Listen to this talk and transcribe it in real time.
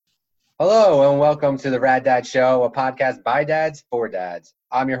Hello and welcome to the Rad Dad Show, a podcast by dads for dads.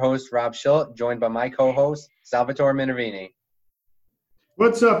 I'm your host, Rob Schilt, joined by my co-host, Salvatore Minervini.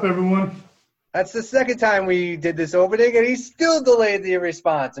 What's up, everyone? That's the second time we did this opening, and he still delayed the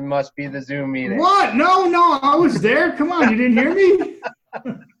response. It must be the Zoom meeting. What? No, I was there. Come on, you didn't hear me?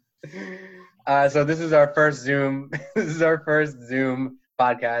 So this is our first Zoom. This is our first Zoom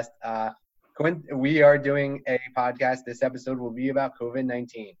podcast. We are doing a podcast. This episode will be about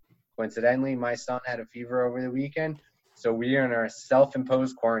COVID-19. Coincidentally, my son had a fever over the weekend, so we are in our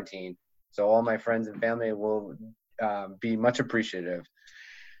self-imposed quarantine. So all my friends and family will be much appreciative.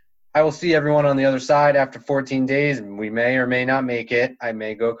 I will see everyone on the other side after 14 days, and we may or may not make it. I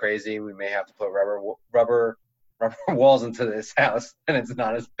may go crazy. We may have to put rubber walls into this house, and it's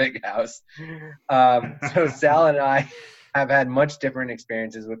not a big house. So Sal and I have had much different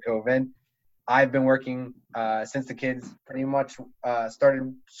experiences with COVID. I've been working since the kids pretty much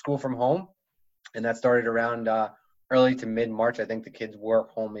started school from home, and that started around early to mid-March. I think the kids were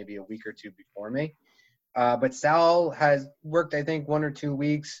home maybe a week or two before me. But Sal has worked, I think, 1 or 2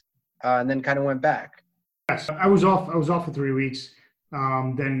 weeks, and then kind of went back. Yes, I was off for 3 weeks,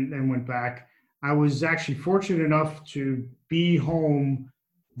 then went back. I was actually fortunate enough to be home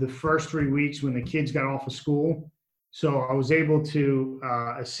the first 3 weeks when the kids got off of school. So I was able to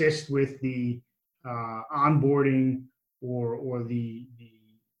assist with the onboarding or the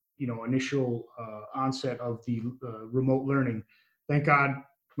initial onset of the remote learning. Thank God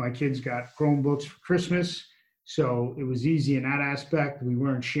my kids got Chromebooks for Christmas, so it was easy in that aspect. We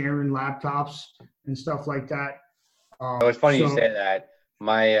weren't sharing laptops and stuff like that. It's funny you say that.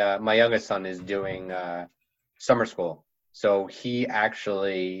 My youngest son is doing summer school, so he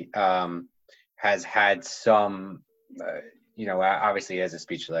actually has had some. Obviously he has a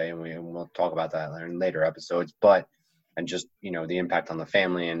speech delay, and we'll talk about that in later episodes, and just, the impact on the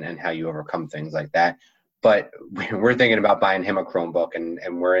family and how you overcome things like that. But we're thinking about buying him a Chromebook,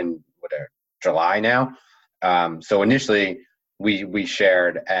 and we're in July now. So initially we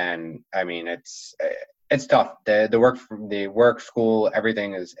shared, and I mean, it's tough. The work, school,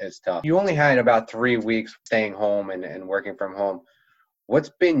 everything is tough. You only had about 3 weeks staying home and working from home.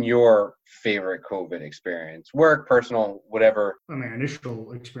 What's been your favorite COVID experience? Work, personal, whatever. My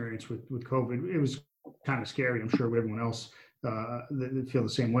initial experience with COVID, it was kind of scary. I'm sure everyone else that feel the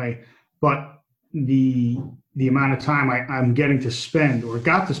same way. But the amount of time I'm getting to spend or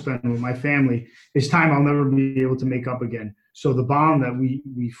got to spend with my family is time I'll never be able to make up again. So the bond that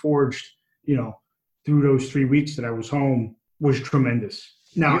we forged, through those 3 weeks that I was home was tremendous.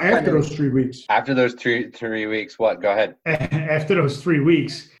 Now, after those 3 weeks. After those three weeks, what? Go ahead. After those 3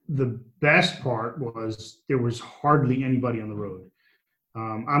 weeks, the best part was there was hardly anybody on the road.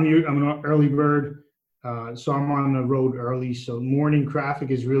 I'm an early bird, so I'm on the road early. So morning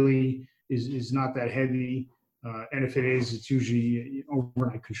traffic is really is not that heavy, and if it is, it's usually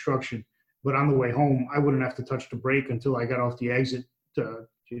overnight construction. But on the way home, I wouldn't have to touch the brake until I got off the exit to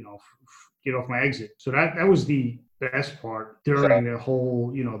get off my exit. So that was the best part during the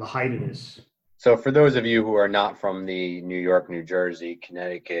whole, the height of this. So for those of you who are not from the New York, New Jersey,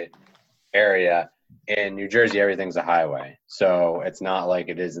 Connecticut area, in New Jersey, everything's a highway. So it's not like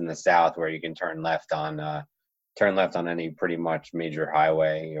it is in the South where you can turn left on any pretty much major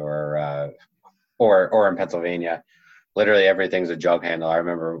highway or in Pennsylvania. Literally everything's a jug handle. I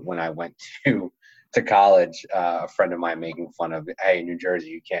remember when I went to college, a friend of mine making fun of, hey, New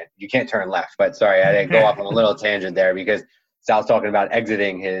Jersey, you can't turn left. But sorry, I didn't go off on a little tangent there because Sal's talking about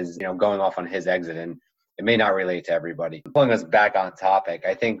exiting his, going off on his exit, and it may not relate to everybody. Pulling us back on topic,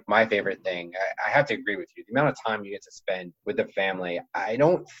 I think my favorite thing, I have to agree with you, the amount of time you get to spend with the family. I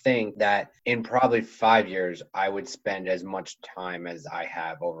don't think that in probably 5 years, I would spend as much time as I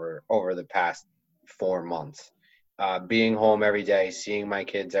have over the past 4 months. Being home every day, seeing my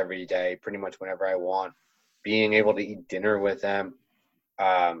kids every day, pretty much whenever I want, being able to eat dinner with them,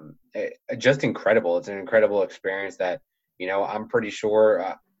 just incredible. It's an incredible experience that, I'm pretty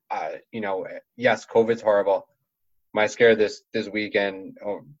sure, yes, COVID's horrible. My scare this weekend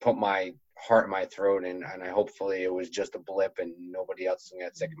put my heart in my throat, and I hopefully it was just a blip and nobody else is gonna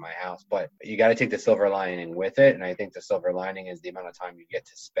get sick in my house. But you got to take the silver lining with it, and I think the silver lining is the amount of time you get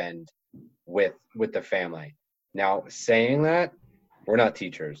to spend with the family. Now, saying that, we're not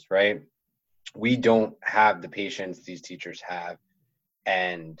teachers, right? We don't have the patience these teachers have.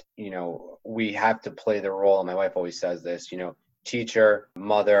 And, we have to play the role. And my wife always says this, teacher,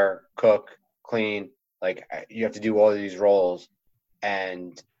 mother, cook, clean, like you have to do all of these roles.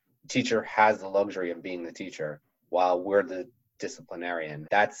 And teacher has the luxury of being the teacher while we're the disciplinarian.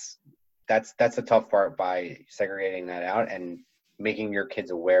 That's the tough part by segregating that out. And making your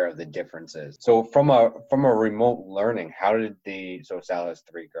kids aware of the differences. So from a remote learning, so Sal has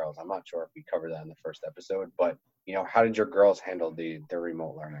 3 girls. I'm not sure if we covered that in the first episode, but how did your girls handle the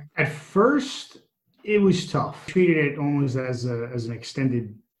remote learning? At first, it was tough. Treated it almost as an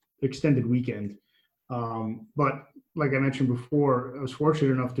extended weekend. But like I mentioned before, I was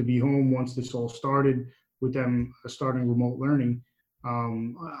fortunate enough to be home once this all started with them starting remote learning.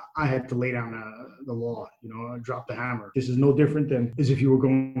 I had to lay down the law, drop the hammer. This is no different than as if you were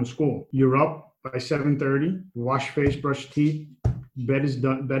going to school. You're up by 7:30, wash your face, brush your teeth, bed is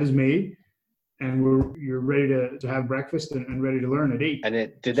done, bed is made, and you're ready to have breakfast and ready to learn at 8.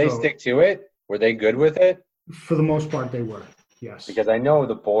 And did they stick to it? Were they good with it? For the most part, they were. Yes. Because I know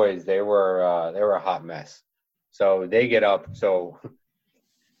the boys, they were a hot mess. So they get up. So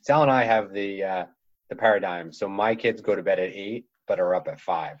Sal and I have the paradigm. So my kids go to bed at 8, but are up at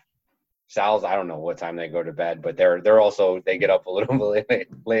 5. Sal's, I don't know what time they go to bed, but they get up a little bit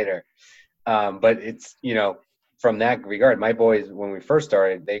later. But it's, from that regard, my boys, when we first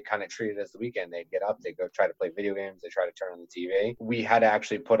started, they kind of treated it as the weekend. They'd get up, they'd go try to play video games, they try to turn on the TV. We had to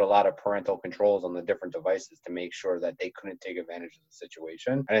actually put a lot of parental controls on the different devices to make sure that they couldn't take advantage of the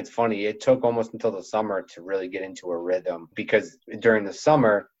situation. And it's funny, it took almost until the summer to really get into a rhythm, because during the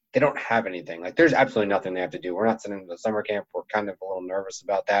summer, they don't have anything. Like, there's absolutely nothing they have to do. We're not sending them to summer camp. We're kind of a little nervous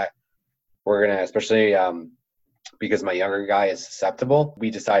about that. We're going to, especially because my younger guy is susceptible, we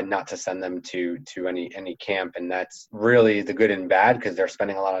decided not to send them to any camp. And that's really the good and bad, because they're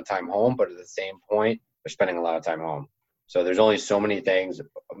spending a lot of time home, but at the same point, they're spending a lot of time home. So there's only so many things.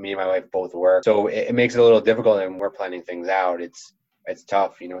 Me and my wife both work. So it makes it a little difficult, and we're planning things out. It's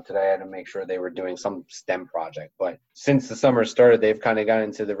tough. Today I had to make sure they were doing some STEM project. But since the summer started, they've kind of gotten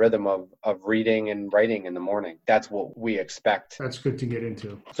into the rhythm of reading and writing in the morning. That's what we expect. That's good to get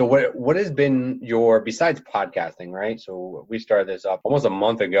into. So what has been besides podcasting, right? So we started this up almost a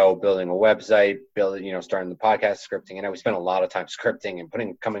month ago, building a website, starting the podcast, scripting. And we spent a lot of time scripting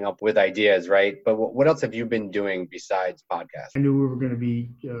and coming up with ideas, right? But what else have you been doing besides podcasting? I knew we were going to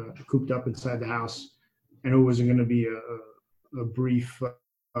be cooped up inside the house. I knew it wasn't going to be a brief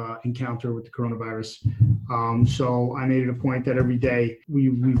encounter with the coronavirus. So I made it a point that every day we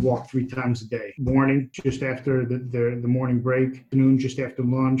walk 3 times a day. Morning, just after the morning break, noon, just after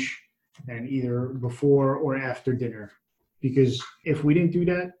lunch, and either before or after dinner. Because if we didn't do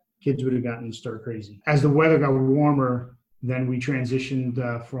that, kids would have gotten stir crazy. As the weather got warmer, then we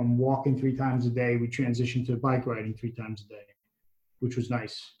transitioned from walking 3 times a day, we transitioned to bike riding 3 times a day, which was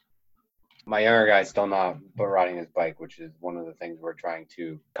nice. My younger guy's still not riding his bike, which is one of the things we're trying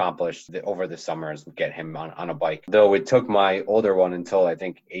to accomplish over the summer, is get him on a bike. Though it took my older one until I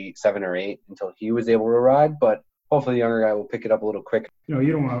think 7 or 8 until he was able to ride, but hopefully the younger guy will pick it up a little quick. You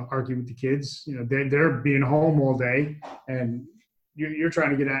don't want to argue with the kids. They're being home all day, and you're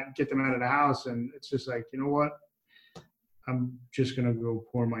trying to get them out of the house, and it's just like, you know what? I'm just gonna go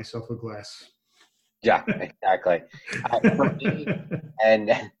pour myself a glass. Yeah, exactly. For me,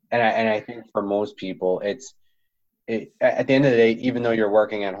 and I think for most people, at the end of the day, even though you're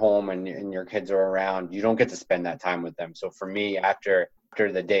working at home and your kids are around, you don't get to spend that time with them. So for me, after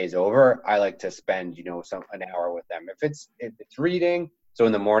the day's over, I like to spend an hour with them. If it's reading, so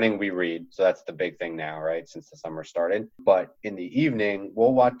in the morning we read, so that's the big thing now, right? Since the summer started. But in the evening,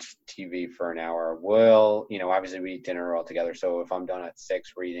 we'll watch TV for an hour. We'll obviously we eat dinner all together. So if I'm done at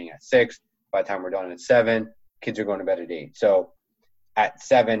 6, reading at 6. By the time we're done at 7, kids are going to bed at 8. So at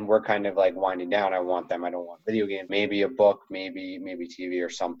 7, we're kind of like winding down. I don't want video games, maybe a book, maybe TV or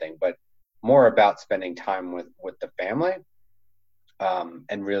something, but more about spending time with the family,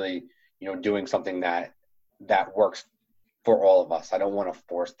 and really, doing something that works for all of us. I don't want to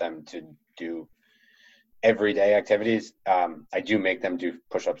force them to do everyday activities. I do make them do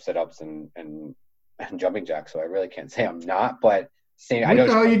push-ups, sit-ups, and jumping jacks. So I really can't say I'm not, but what the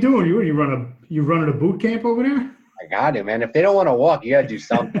hell are you doing? You running a boot camp over there? I got to, man. If they don't want to walk, you got to do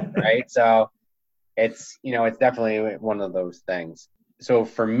something, right? So it's it's definitely one of those things. So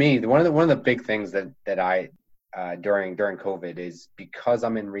for me, one of the big things that I during COVID is, because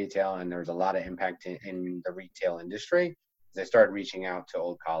I'm in retail and there's a lot of impact in the retail industry, is I started reaching out to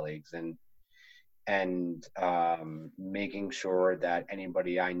old colleagues and making sure that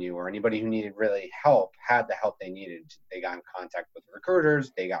anybody I knew or anybody who needed really help had the help they needed. They got in contact with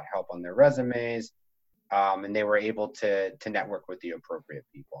recruiters, they got help on their resumes, and they were able to network with the appropriate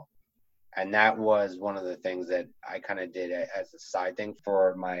people. And that was one of the things that I kind of did as a side thing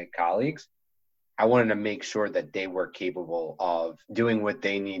for my colleagues. I wanted to make sure that they were capable of doing what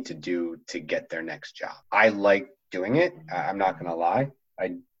they need to do to get their next job. I like doing it. I'm not going to lie.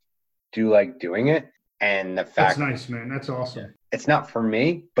 I do like doing it. And the That's fact nice, man. That's awesome. it's not for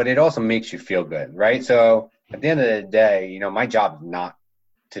me, but it also makes you feel good, right? So at the end of the day, my job is not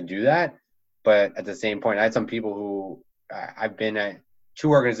to do that. But at the same point, I had some people who I've been at two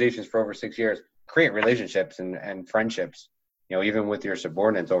organizations for over 6 years, create relationships and friendships, even with your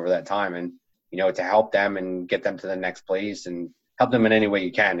subordinates over that time. And, to help them and get them to the next place and help them in any way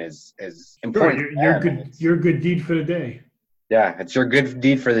you can is Sure, important. you're good. You're a good deed for the day. Yeah, it's your good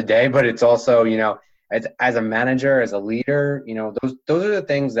deed for the day, but it's also, as a manager, as a leader, those are the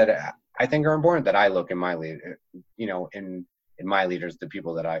things that I think are important that I look in my lead, in my leaders, the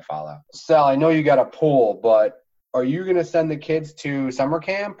people that I follow. Sal, I know you got a pool, but are you going to send the kids to summer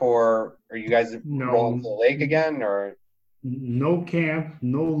camp, or are you guys rolling to No, the lake again, or? no camp,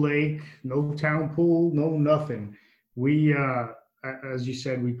 no lake, no town pool, no nothing. We, as you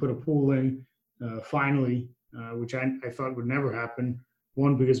said, we put a pool in finally, which I thought would never happen.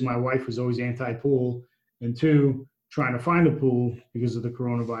 One, because my wife was always anti-pool, and two, trying to find a pool because of the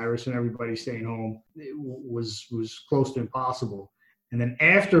coronavirus and everybody staying home was close to impossible. And then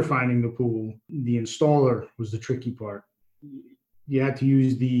after finding the pool, the installer was the tricky part. You had to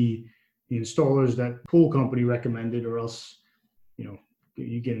use the installers that pool company recommended, or else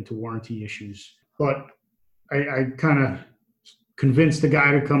you get into warranty issues. But I kind of convinced the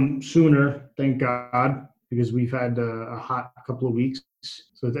guy to come sooner, thank God, because we've had a hot couple of weeks.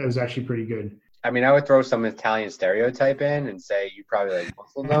 So that was actually pretty good. I mean, I would throw some Italian stereotype in and say you probably like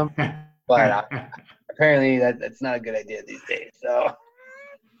Muslim, but apparently that's not a good idea these days. So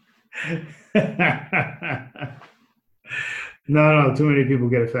no, too many people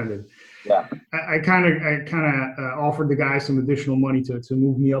get offended. yeah. I kind of offered the guy some additional money to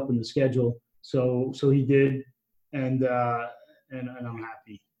move me up in the schedule. So he did, and I'm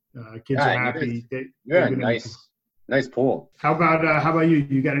happy. Kids are happy. You're a nice pool. How about you?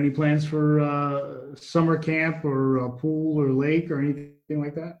 You got any plans for summer camp or a pool or lake or anything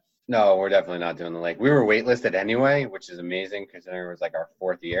like that? No, we're definitely not doing the lake. We were waitlisted anyway, which is amazing considering it was like our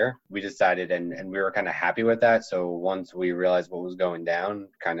 4th year. We decided and we were kind of happy with that. So once we realized what was going down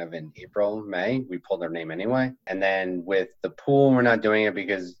kind of in April, May, we pulled our name anyway. And then with the pool, we're not doing it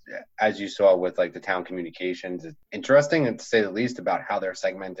because as you saw with like the town communications, it's interesting and to say the least about how they're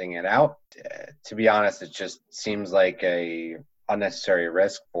segmenting it out. To be honest, it just seems like a unnecessary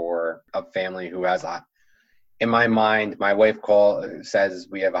risk for a family who has in my mind, my wife says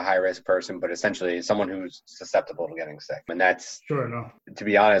we have a high risk person, but essentially someone who's susceptible to getting sick. And that's sure enough. To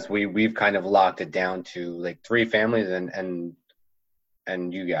be honest, we've kind of locked it down to like 3 families and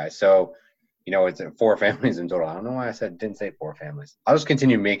you guys. So, it's 4 families in total. I don't know why didn't say 4 families. I'll just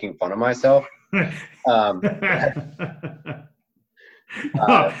continue making fun of myself. It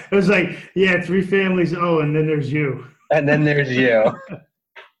was like, 3 families. Oh, and then there's you. And then there's you.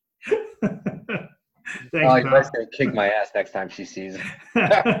 Thanks, Wife's gonna kick my ass next time she sees it.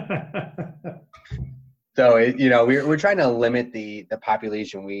 So we're trying to limit the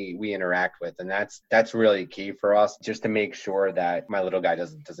population we interact with, and that's really key for us, just to make sure that my little guy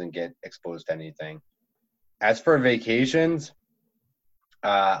doesn't get exposed to anything. As for vacations,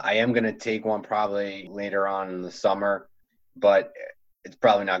 I am gonna take one probably later on in the summer, but it's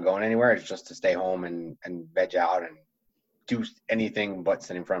probably not going anywhere. It's just to stay home and veg out and do anything but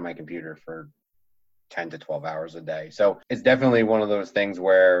sit in front of my computer for 10 to 12 hours a day. So it's definitely one of those things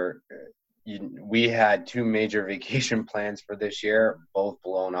where we had 2 major vacation plans for this year, both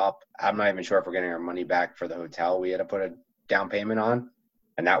blown up. I'm not even sure if we're getting our money back for the hotel we had to put a down payment on.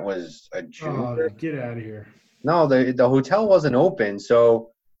 And that was a June. Oh, get out of here. No, the hotel wasn't open.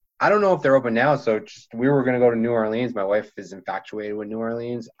 So I don't know if they're open now. So we were going to go to New Orleans. My wife is infatuated with New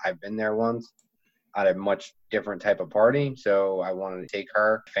Orleans. I've been there once at a much different type of party. So I wanted to take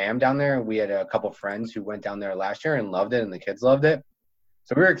her fam down there. We had a couple friends who went down there last year and loved it, and the kids loved it.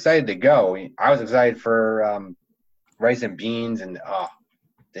 So we were excited to go. I was excited for rice and beans and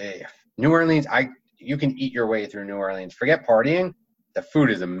New Orleans. You can eat your way through New Orleans. Forget partying. The food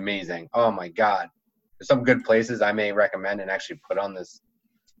is amazing. Oh my God. There's some good places I may recommend and actually put on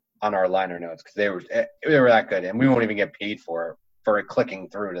our liner notes because they were that good, and we won't even get paid for clicking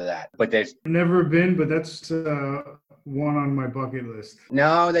through to that. But there's never been, but that's one on my bucket list.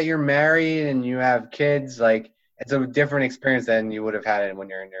 Now that you're married and you have kids, like it's a different experience than you would have had it when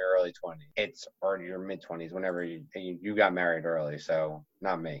you're in your early 20s. Or your mid 20s, whenever you got married early. So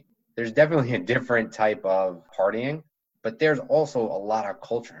not me. There's definitely a different type of partying, but there's also a lot of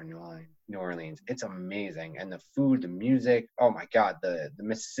culture in New Orleans. It's amazing, and the food, the music. Oh my God, the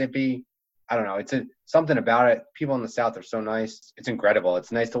Mississippi. I don't know. It's something about it. People in the South are so nice. It's incredible.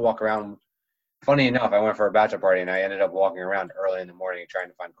 It's nice to walk around Funny enough, I went for a bachelor party and I ended up walking around early in the morning trying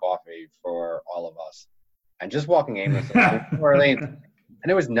to find coffee for all of us, and just walking aimlessly through New Orleans. And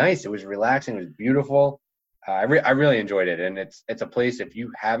it was nice. It was relaxing. It was beautiful. I really enjoyed it, and it's a place, if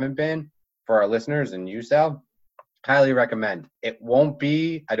you haven't been, for our listeners and you, Sal, highly recommend. It won't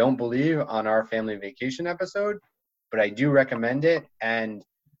be, I don't believe, on our family vacation episode, but I do recommend it. And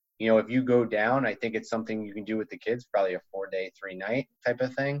if you go down, I think it's something you can do with the kids, probably a 4-day, 3-night type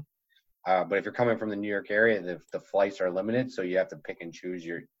of thing. But if you're coming from the New York area, the flights are limited, so you have to pick and choose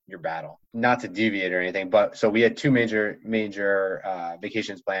your battle. Not to deviate or anything, but so we had two major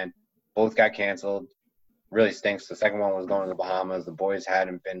vacations planned. Both got canceled. Really stinks. The second one was going to the Bahamas. The boys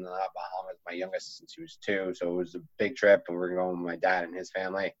hadn't been to the Bahamas, my youngest, since he was 2, so it was a big trip, and we were going with my dad and his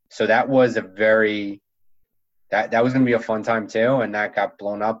family. So that was that was going to be a fun time too, and that got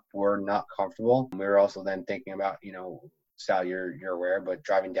blown up. We're not comfortable. We were also then thinking about, Sal, you're aware, but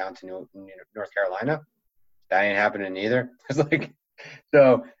driving down to North Carolina, that ain't happening either.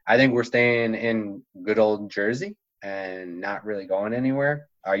 So I think we're staying in good old Jersey and not really going anywhere.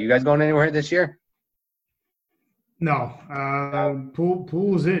 Are you guys going anywhere this year? No.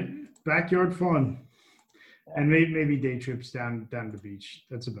 Pool is it. Backyard fun, and maybe day trips down the beach.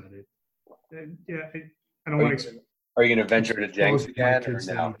 That's about it. Yeah, I don't want to. Are you going to venture to Jenks again, or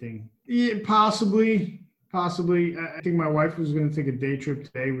no? Yeah, possibly. I think my wife was going to take a day trip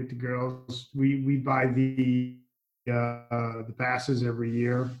today with the girls. We buy the passes every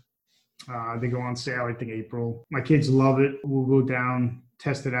year. They go on sale, I think, April. My kids love it. We'll go down,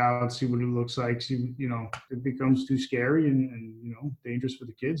 test it out, see what it looks like. See, if it becomes too scary and dangerous for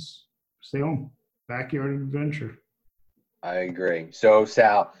the kids, stay home. Backyard adventure. I agree. So,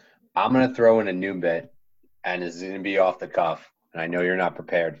 Sal, I'm going to throw in a new bit, and this is going to be off the cuff. And I know you're not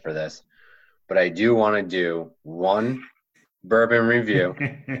prepared for this, but I do want to do one bourbon review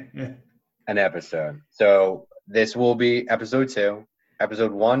an episode. So this will be episode 2.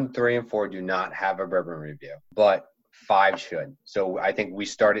 Episode 1, 3, and 4 do not have a bourbon review, but 5 should. So I think we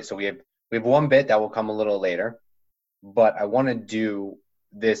started. So we have one bit that will come a little later, but I want to do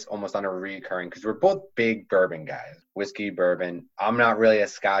this almost on a recurring, because we're both big bourbon guys, whiskey, bourbon. I'm not really a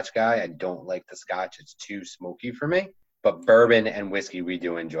Scotch guy. I don't like the Scotch. It's too smoky for me, but bourbon and whiskey we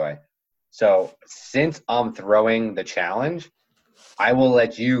do enjoy. So since I'm throwing the challenge, I will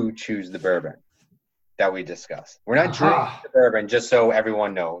let you choose the bourbon that we discuss. We're not drinking the bourbon, just so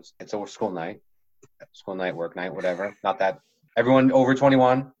everyone knows. It's a school night, work night, whatever. Not that everyone over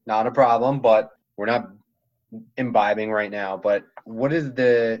 21, not a problem, but we're not imbibing right now. But what is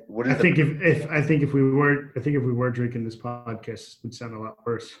the? I think if we were drinking, this podcast would sound a lot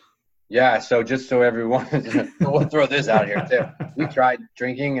worse. Yeah, so just so everyone, we'll throw this out here too. We tried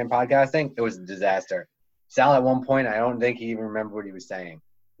drinking and podcasting. It was a disaster. Sal, at one point, I don't think he even remembered what he was saying.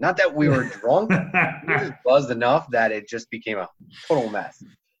 Not that we were drunk. We just buzzed enough that it just became a total mess.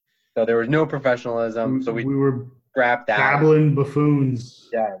 So there was no professionalism. So we were scrapped that. Babbling buffoons.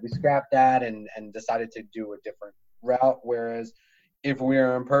 Yeah, we scrapped that and decided to do a different route. Whereas if we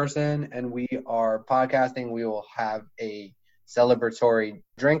are in person and we are podcasting, we will have a celebratory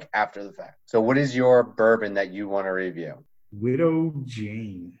drink after the fact. So what is your bourbon that you want to review? Widow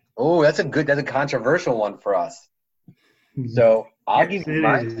Jane. Oh, that's a controversial one for us. So I'll give you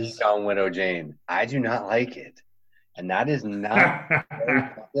my take on Widow Jane. I do not like it. And that is not a very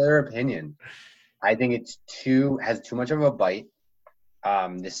popular opinion. I think has too much of a bite.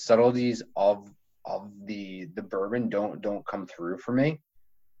 The subtleties of the bourbon don't come through for me.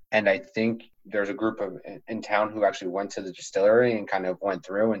 And I think there's a group in town who actually went to the distillery and kind of went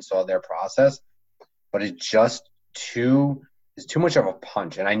through and saw their process. But it's just too much of a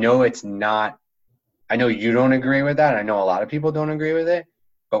punch. And I know I know you don't agree with that. I know a lot of people don't agree with it.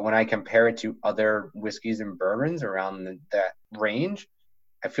 But when I compare it to other whiskeys and bourbons around that range,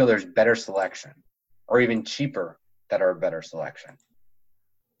 I feel there's better selection, or even cheaper that are a better selection.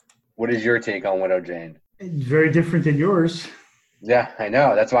 What is your take on Widow Jane? It's very different than yours. Yeah, I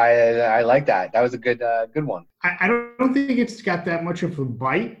know. That's why I like that. That was a good one. I don't think it's got that much of a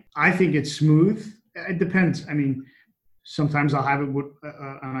bite. I think it's smooth. It depends. I mean, sometimes I'll have it with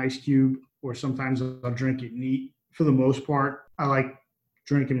an ice cube, or sometimes I'll drink it neat. For the most part, I like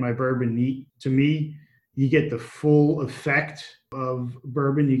drinking my bourbon neat. To me, you get the full effect of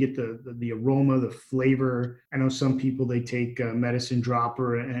bourbon. You get the aroma, the flavor. I know some people, they take a medicine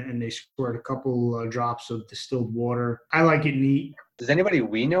dropper and they squirt a couple drops of distilled water. I like it neat. Does anybody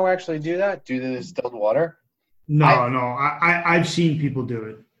we know actually do that? Do the distilled water? No. I've seen people do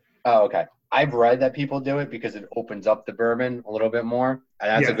it. Oh, okay. I've read that people do it because it opens up the bourbon a little bit more, and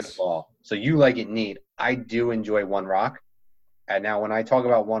that's a good call. So you like it neat. I do enjoy One Rock, And now when I talk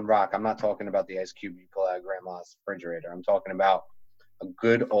about one rock, I'm not talking about the ice cube you pull out of grandma's refrigerator. I'm talking about a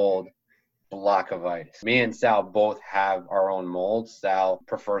good old block of ice. Me and Sal both have our own molds. Sal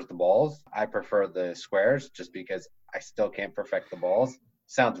prefers the balls. I prefer the squares just because I still can't perfect the balls.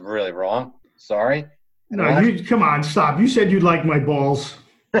 Sounds really wrong. Sorry. No, you come on, stop. You said you like my balls.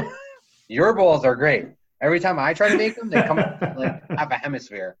 Your balls are great. Every time I try to make them, they come like half a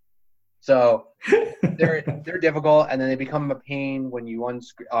hemisphere. So they're difficult, and then they become a pain when you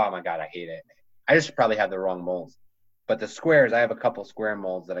unscrew. Oh my God, I hate it. I just probably have the wrong molds. But the squares, I have a couple square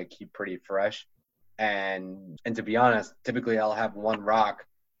molds that I keep pretty fresh. And to be honest, typically I'll have one rock,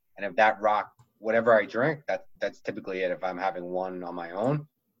 and if that rock, whatever I drink, that's typically it. If I'm having one on my own,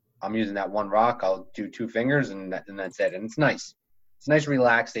 I'm using that one rock. I'll do 2 fingers, and that's it. And it's nice. It's nice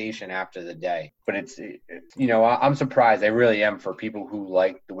relaxation after the day. But it's I'm surprised. I really am, for people who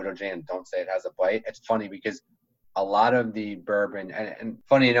like the Widow Jane and don't say it has a bite. It's funny because a lot of the bourbon, and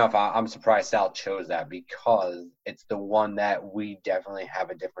funny enough, I'm surprised Sal chose that, because it's the one that we definitely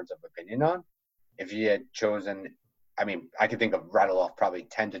have a difference of opinion on. If he had chosen, I mean, I could rattle off probably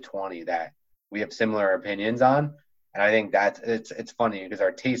 10 to 20 that we have similar opinions on. And I think it's funny because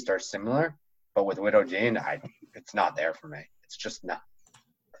our tastes are similar, but with Widow Jane, it's not there for me. It's just not.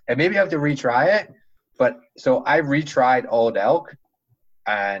 And maybe I have to retry it. But so I retried Old Elk,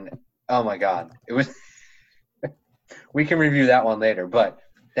 and oh my God, it was. We can review that one later. But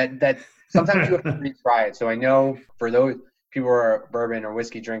that sometimes you have to retry it. So I know for those people who are bourbon or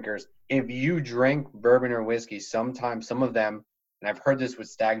whiskey drinkers, if you drink bourbon or whiskey, sometimes some of them, and I've heard this with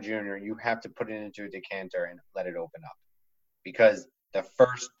Stag Junior, you have to put it into a decanter and let it open up, because the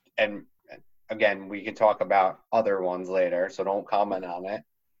first, and again, we can talk about other ones later, so don't comment on it.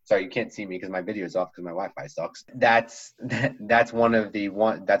 Sorry, you can't see me because my video is off because my Wi-Fi sucks. That's one of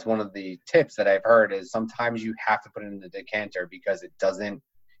the tips that I've heard, is sometimes you have to put it in the decanter because it doesn't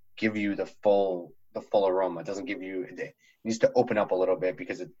give you the full aroma. It doesn't give you. It needs to open up a little bit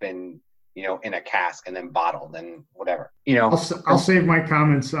because it's been in a cask and then bottled and whatever. I'll save my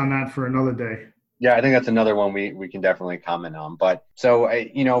comments on that for another day. Yeah, I think that's another one we can definitely comment on. But so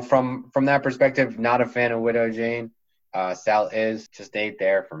from that perspective, not a fan of Widow Jane. Sal is, just ain't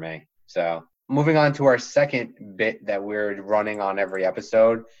there for me. So moving on to our second bit that we're running on every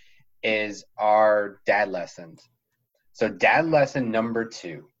episode is our dad lessons. So dad lesson number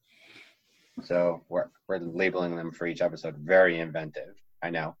 2. So we're labeling them for each episode. Very inventive,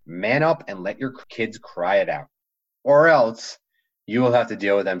 I know. Man up and let your kids cry it out, or else you will have to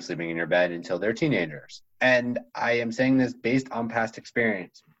deal with them sleeping in your bed until they're teenagers. And I am saying this based on past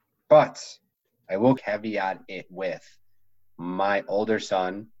experience, but I will caveat it with my older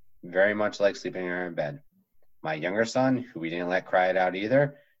son very much likes sleeping in our bed. My younger son, who we didn't let cry it out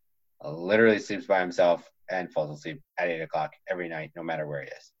either, literally sleeps by himself and falls asleep at 8 o'clock every night, no matter where he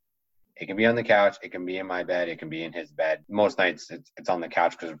is. It can be on the couch. It can be in my bed. It can be in his bed. Most nights it's on the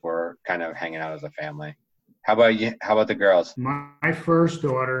couch because we're kind of hanging out as a family. How about you? How about the girls? My first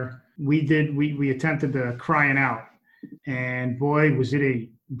daughter, we attempted the crying out, and boy, was it a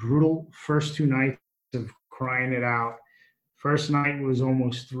brutal first 2 nights of crying it out. First night was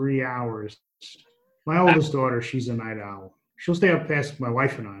almost 3 hours. My oldest daughter, she's a night owl. She'll stay up past my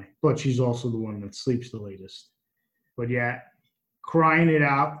wife and I, but she's also the one that sleeps the latest. But yeah, crying it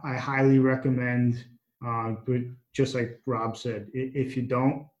out, I highly recommend. But just like Rob said, if you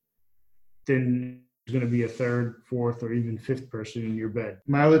don't, then there's going to be a 3rd, 4th, or even 5th person in your bed.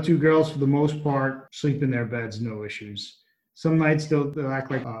 My other 2 girls, for the most part, sleep in their beds, no issues. Some nights they'll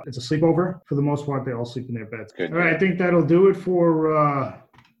act like it's a sleepover. For the most part, they all sleep in their beds. Good. All right, I think that'll do it for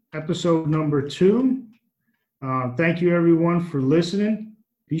episode number 2. Thank you, everyone, for listening.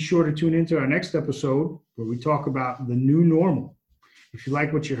 Be sure to tune into our next episode where we talk about the new normal. If you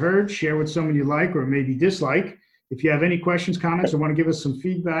like what you heard, share with someone you like or maybe dislike. If you have any questions, comments, or want to give us some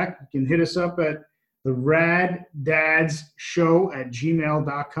feedback, you can hit us up at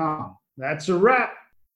theraddadshow@gmail.com. That's a wrap.